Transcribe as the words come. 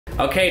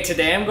Okay,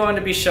 today I'm going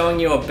to be showing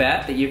you a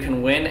bet that you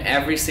can win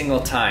every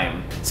single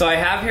time. So I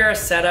have here a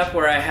setup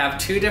where I have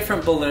two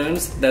different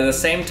balloons. They're the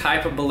same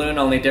type of balloon,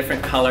 only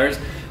different colors.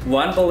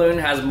 One balloon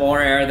has more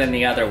air than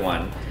the other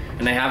one,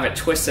 and I have it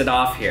twisted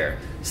off here.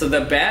 So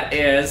the bet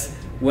is,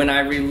 when I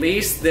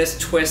release this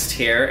twist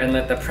here and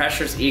let the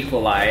pressures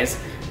equalize,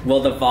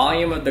 will the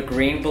volume of the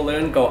green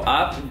balloon go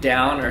up,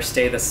 down, or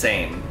stay the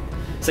same?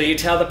 So you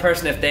tell the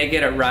person if they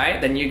get it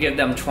right, then you give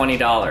them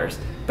 $20.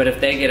 But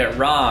if they get it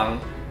wrong,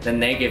 then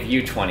they give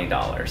you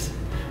 $20.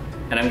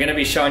 And I'm gonna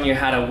be showing you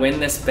how to win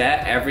this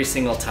bet every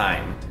single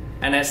time.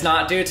 And it's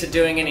not due to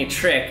doing any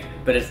trick,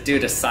 but it's due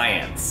to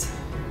science.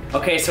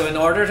 Okay, so in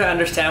order to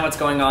understand what's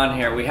going on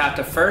here, we have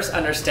to first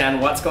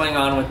understand what's going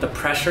on with the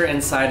pressure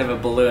inside of a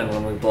balloon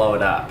when we blow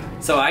it up.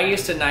 So I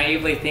used to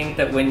naively think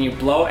that when you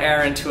blow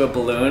air into a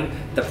balloon,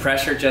 the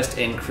pressure just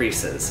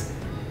increases.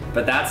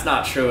 But that's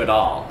not true at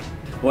all.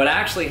 What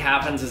actually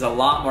happens is a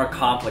lot more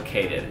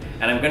complicated,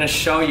 and I'm going to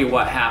show you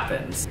what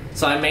happens.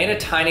 So I made a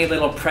tiny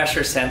little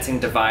pressure sensing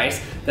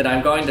device that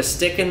I'm going to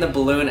stick in the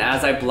balloon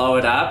as I blow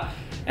it up,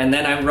 and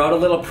then I wrote a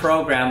little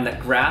program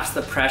that graphs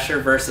the pressure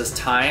versus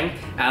time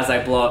as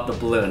I blow up the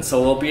balloon. So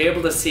we'll be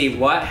able to see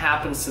what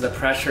happens to the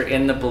pressure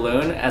in the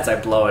balloon as I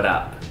blow it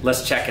up.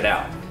 Let's check it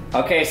out.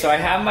 Okay, so I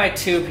have my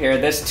tube here.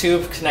 This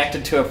tube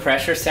connected to a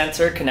pressure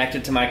sensor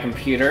connected to my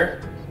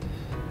computer.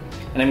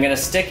 And I'm going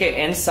to stick it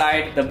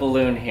inside the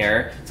balloon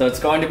here. So it's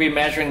going to be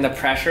measuring the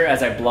pressure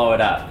as I blow it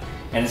up.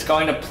 And it's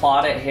going to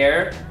plot it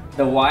here.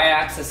 The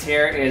y-axis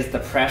here is the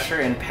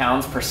pressure in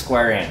pounds per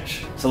square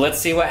inch. So let's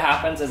see what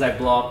happens as I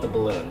blow up the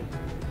balloon.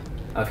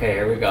 Okay,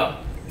 here we go.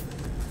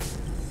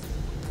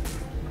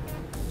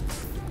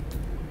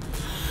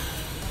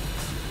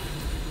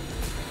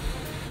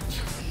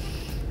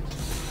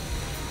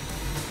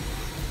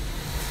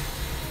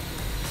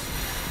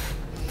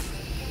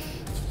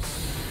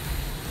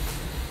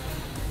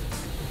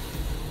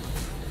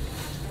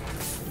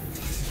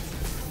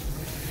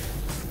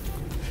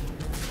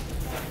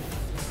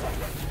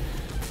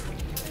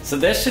 So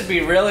this should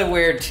be really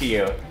weird to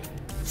you.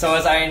 So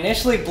as I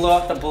initially blew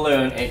up the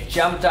balloon, it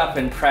jumped up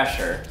in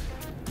pressure.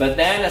 But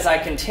then as I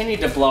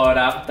continued to blow it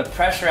up, the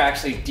pressure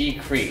actually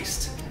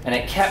decreased. And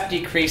it kept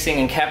decreasing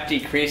and kept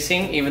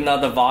decreasing even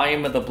though the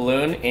volume of the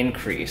balloon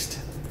increased.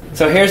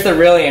 So here's the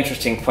really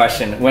interesting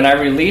question. When I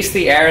release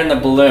the air in the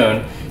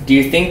balloon, do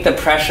you think the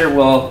pressure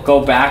will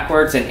go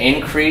backwards and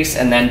increase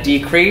and then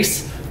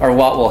decrease? Or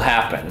what will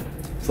happen?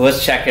 So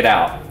let's check it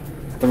out.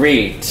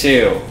 3,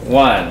 2,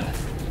 1.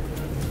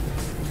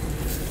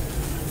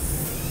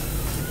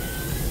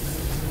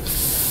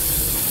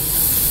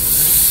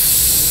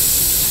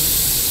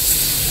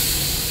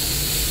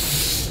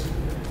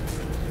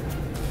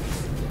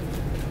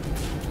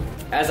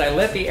 As I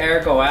let the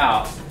air go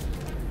out,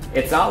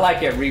 it's not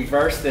like it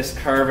reversed this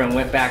curve and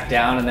went back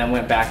down and then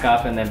went back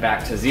up and then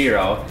back to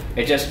zero.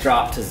 It just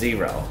dropped to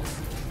zero.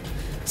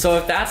 So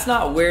if that's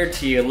not weird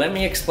to you, let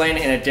me explain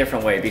it in a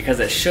different way because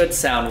it should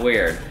sound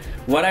weird.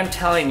 What I'm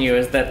telling you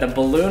is that the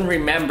balloon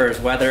remembers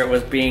whether it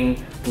was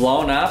being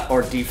blown up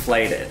or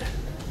deflated.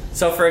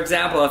 So for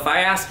example, if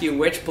I ask you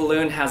which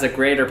balloon has a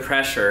greater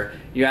pressure,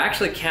 you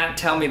actually can't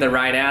tell me the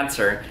right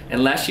answer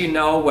unless you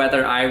know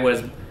whether I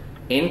was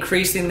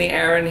increasing the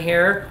air in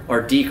here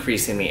or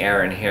decreasing the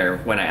air in here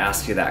when I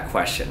asked you that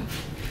question.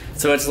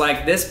 So it's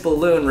like this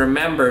balloon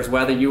remembers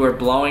whether you were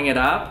blowing it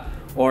up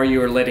or you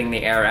were letting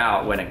the air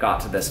out when it got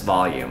to this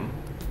volume.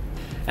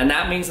 And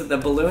that means that the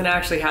balloon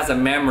actually has a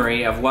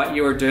memory of what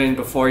you were doing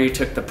before you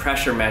took the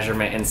pressure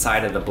measurement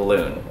inside of the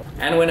balloon.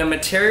 And when a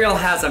material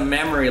has a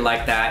memory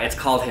like that, it's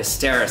called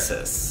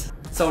hysteresis.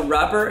 So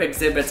rubber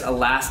exhibits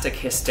elastic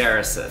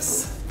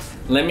hysteresis.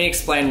 Let me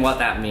explain what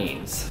that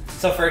means.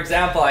 So for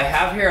example, I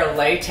have here a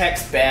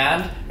latex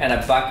band and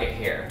a bucket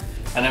here.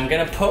 And I'm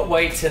gonna put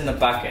weights in the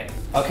bucket.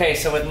 Okay,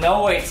 so with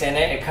no weights in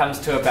it, it comes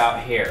to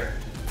about here.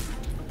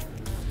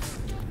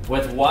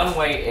 With one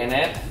weight in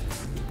it,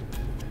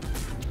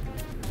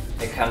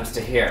 it comes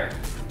to here.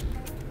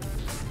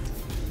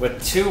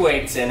 With two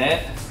weights in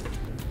it,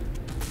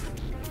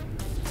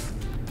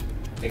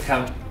 it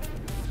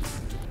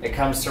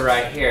comes to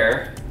right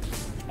here.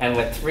 And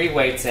with three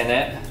weights in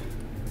it,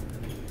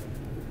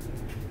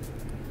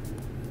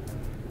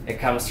 it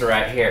comes to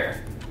right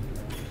here.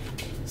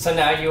 So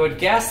now you would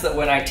guess that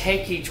when I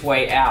take each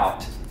weight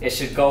out, it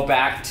should go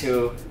back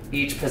to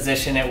each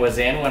position it was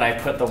in when I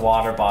put the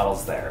water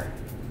bottles there.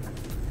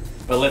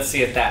 But let's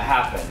see if that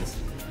happens.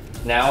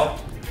 Now,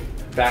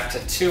 back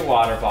to 2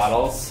 water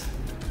bottles.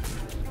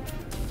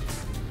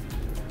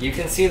 You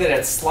can see that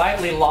it's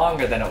slightly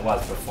longer than it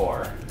was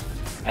before.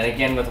 And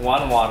again with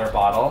 1 water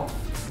bottle,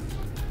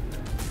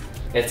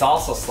 it's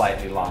also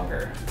slightly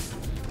longer.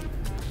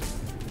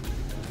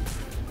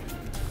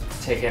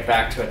 Take it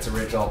back to its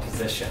original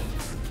position.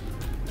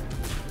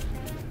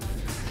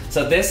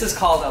 So this is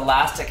called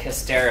elastic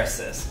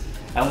hysteresis.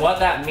 And what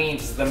that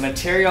means is the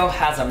material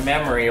has a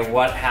memory of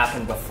what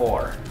happened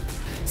before.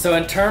 So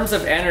in terms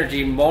of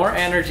energy, more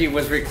energy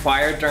was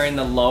required during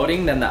the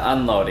loading than the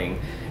unloading.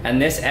 And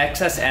this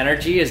excess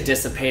energy is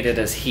dissipated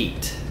as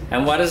heat.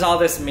 And what does all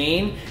this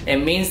mean? It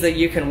means that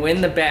you can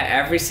win the bet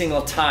every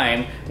single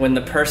time when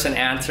the person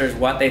answers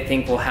what they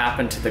think will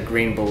happen to the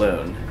green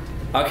balloon.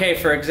 Okay,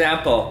 for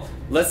example,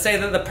 let's say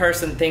that the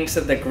person thinks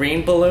that the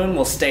green balloon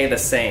will stay the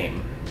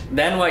same.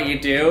 Then what you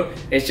do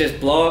is just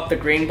blow up the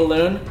green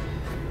balloon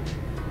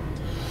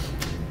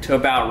to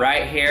about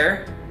right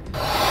here.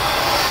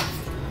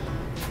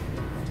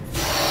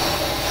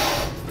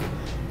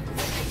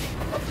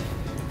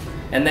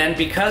 And then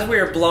because we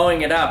are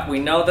blowing it up, we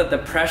know that the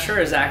pressure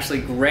is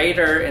actually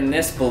greater in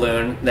this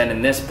balloon than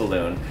in this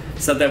balloon.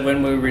 So that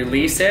when we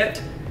release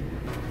it,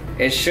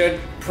 it should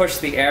push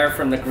the air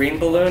from the green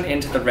balloon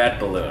into the red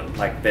balloon,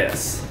 like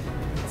this.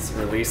 Let's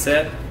release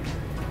it.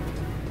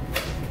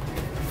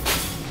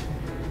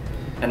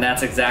 And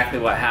that's exactly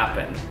what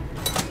happened.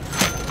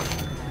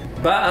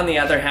 But on the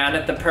other hand,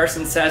 if the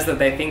person says that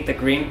they think the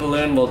green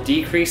balloon will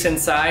decrease in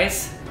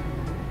size,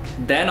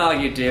 then all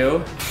you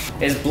do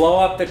is blow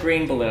up the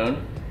green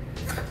balloon.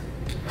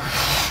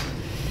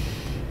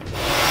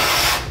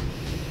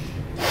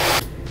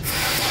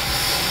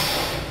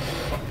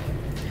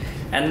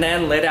 And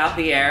then let out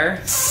the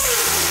air.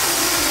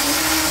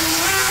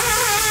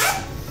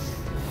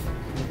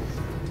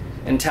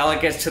 Until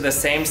it gets to the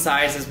same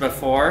size as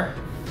before.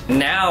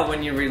 Now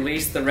when you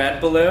release the red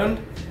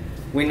balloon,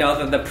 we know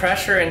that the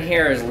pressure in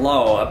here is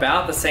low,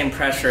 about the same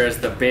pressure as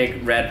the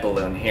big red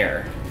balloon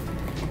here.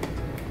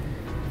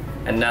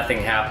 And nothing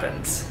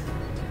happens.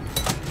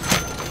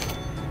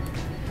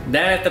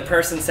 Then if the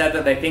person said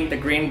that they think the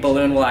green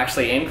balloon will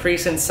actually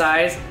increase in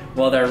size,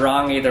 well, they're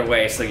wrong either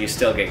way, so you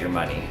still get your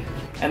money.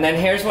 And then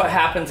here's what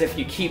happens if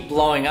you keep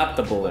blowing up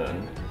the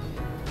balloon.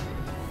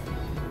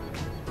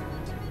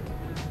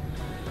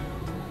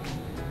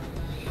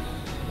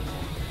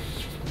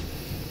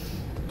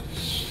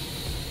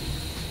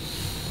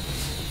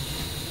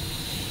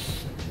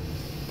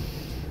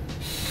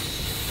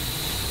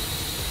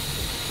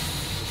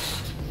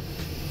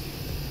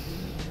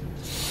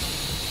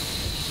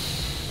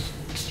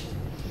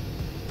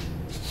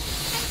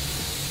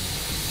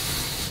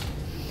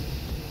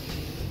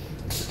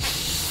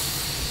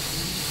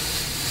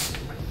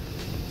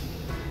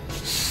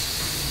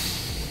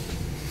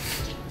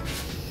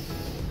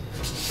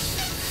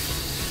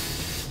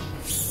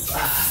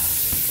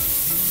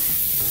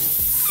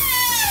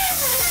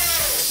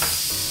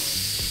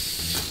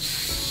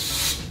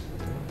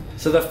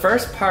 So the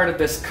first part of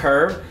this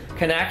curve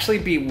can actually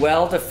be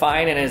well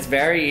defined and is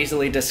very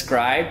easily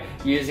described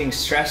using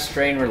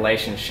stress-strain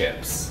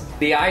relationships.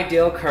 The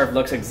ideal curve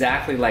looks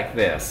exactly like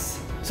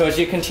this. So as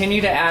you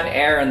continue to add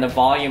air and the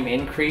volume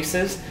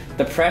increases,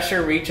 the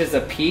pressure reaches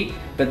a peak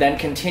but then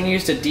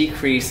continues to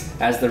decrease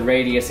as the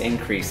radius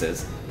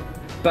increases.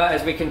 But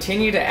as we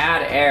continue to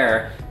add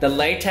air, the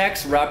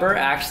latex rubber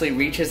actually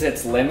reaches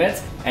its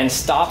limits and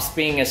stops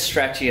being as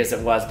stretchy as it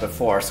was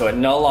before, so it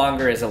no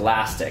longer is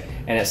elastic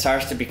and it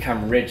starts to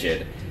become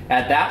rigid.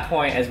 At that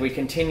point, as we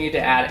continue to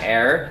add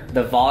air,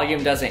 the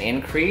volume doesn't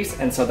increase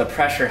and so the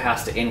pressure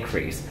has to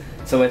increase.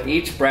 So with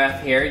each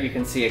breath here, you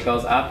can see it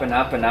goes up and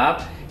up and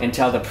up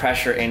until the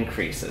pressure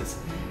increases.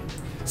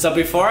 So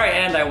before I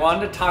end, I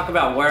wanted to talk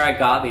about where I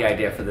got the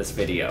idea for this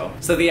video.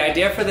 So the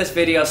idea for this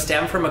video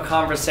stemmed from a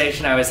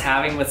conversation I was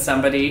having with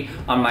somebody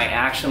on my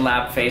Action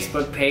Lab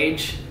Facebook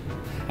page.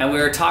 And we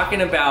were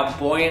talking about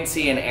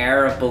buoyancy and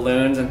air of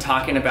balloons and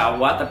talking about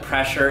what the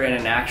pressure in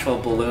an actual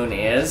balloon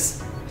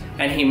is.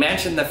 And he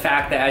mentioned the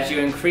fact that as you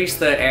increase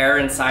the air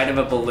inside of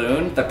a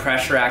balloon, the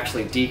pressure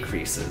actually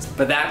decreases.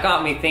 But that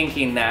got me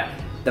thinking that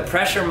the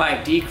pressure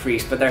might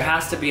decrease, but there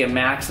has to be a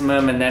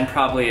maximum and then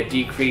probably a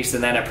decrease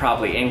and then it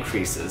probably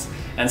increases.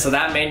 And so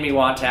that made me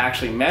want to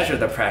actually measure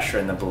the pressure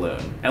in the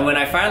balloon. And when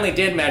I finally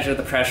did measure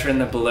the pressure in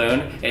the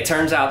balloon, it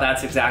turns out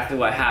that's exactly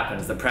what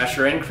happens. The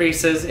pressure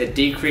increases, it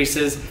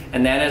decreases,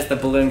 and then as the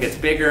balloon gets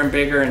bigger and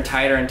bigger and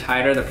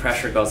tighter, the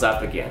pressure goes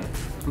up again.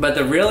 But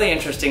the really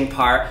interesting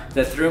part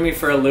that threw me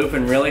for a loop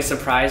and really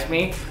surprised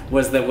me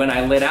was that when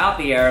I let out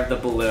the air of the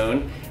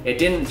balloon, it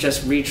didn't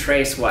just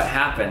retrace what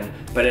happened,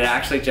 but it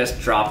actually just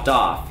dropped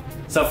off.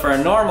 So for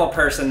a normal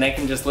person, they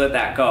can just let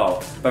that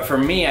go. But for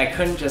me, I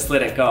couldn't just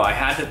let it go. I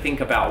had to think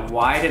about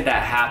why did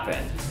that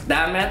happen?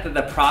 That meant that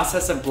the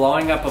process of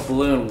blowing up a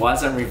balloon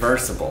wasn't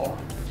reversible.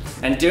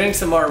 And doing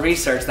some more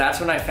research, that's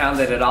when I found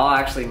that it all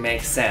actually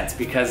makes sense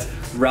because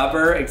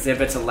rubber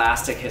exhibits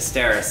elastic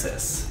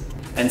hysteresis.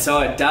 And so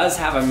it does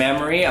have a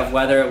memory of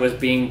whether it was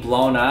being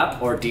blown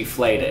up or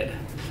deflated.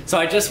 So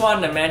I just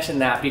wanted to mention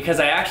that because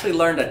I actually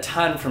learned a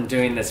ton from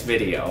doing this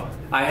video.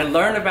 I had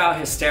learned about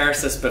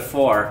hysteresis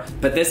before,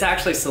 but this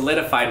actually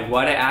solidified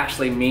what it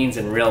actually means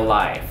in real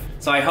life.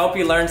 So I hope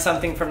you learned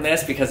something from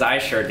this because I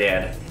sure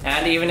did.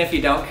 And even if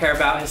you don't care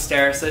about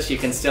hysteresis, you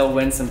can still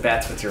win some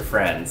bets with your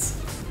friends.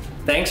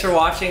 Thanks for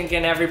watching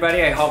again,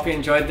 everybody. I hope you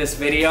enjoyed this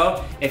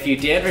video. If you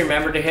did,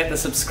 remember to hit the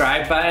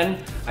subscribe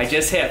button. I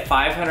just hit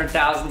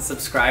 500,000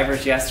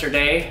 subscribers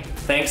yesterday.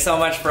 Thanks so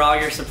much for all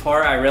your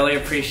support. I really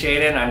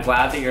appreciate it, and I'm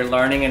glad that you're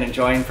learning and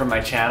enjoying from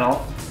my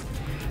channel.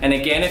 And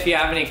again, if you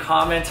have any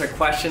comments or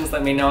questions,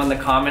 let me know in the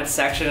comments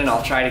section and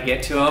I'll try to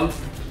get to them.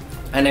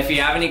 And if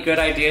you have any good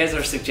ideas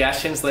or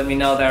suggestions, let me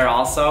know there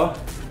also.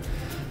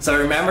 So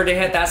remember to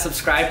hit that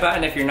subscribe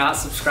button if you're not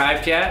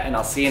subscribed yet, and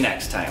I'll see you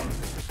next time.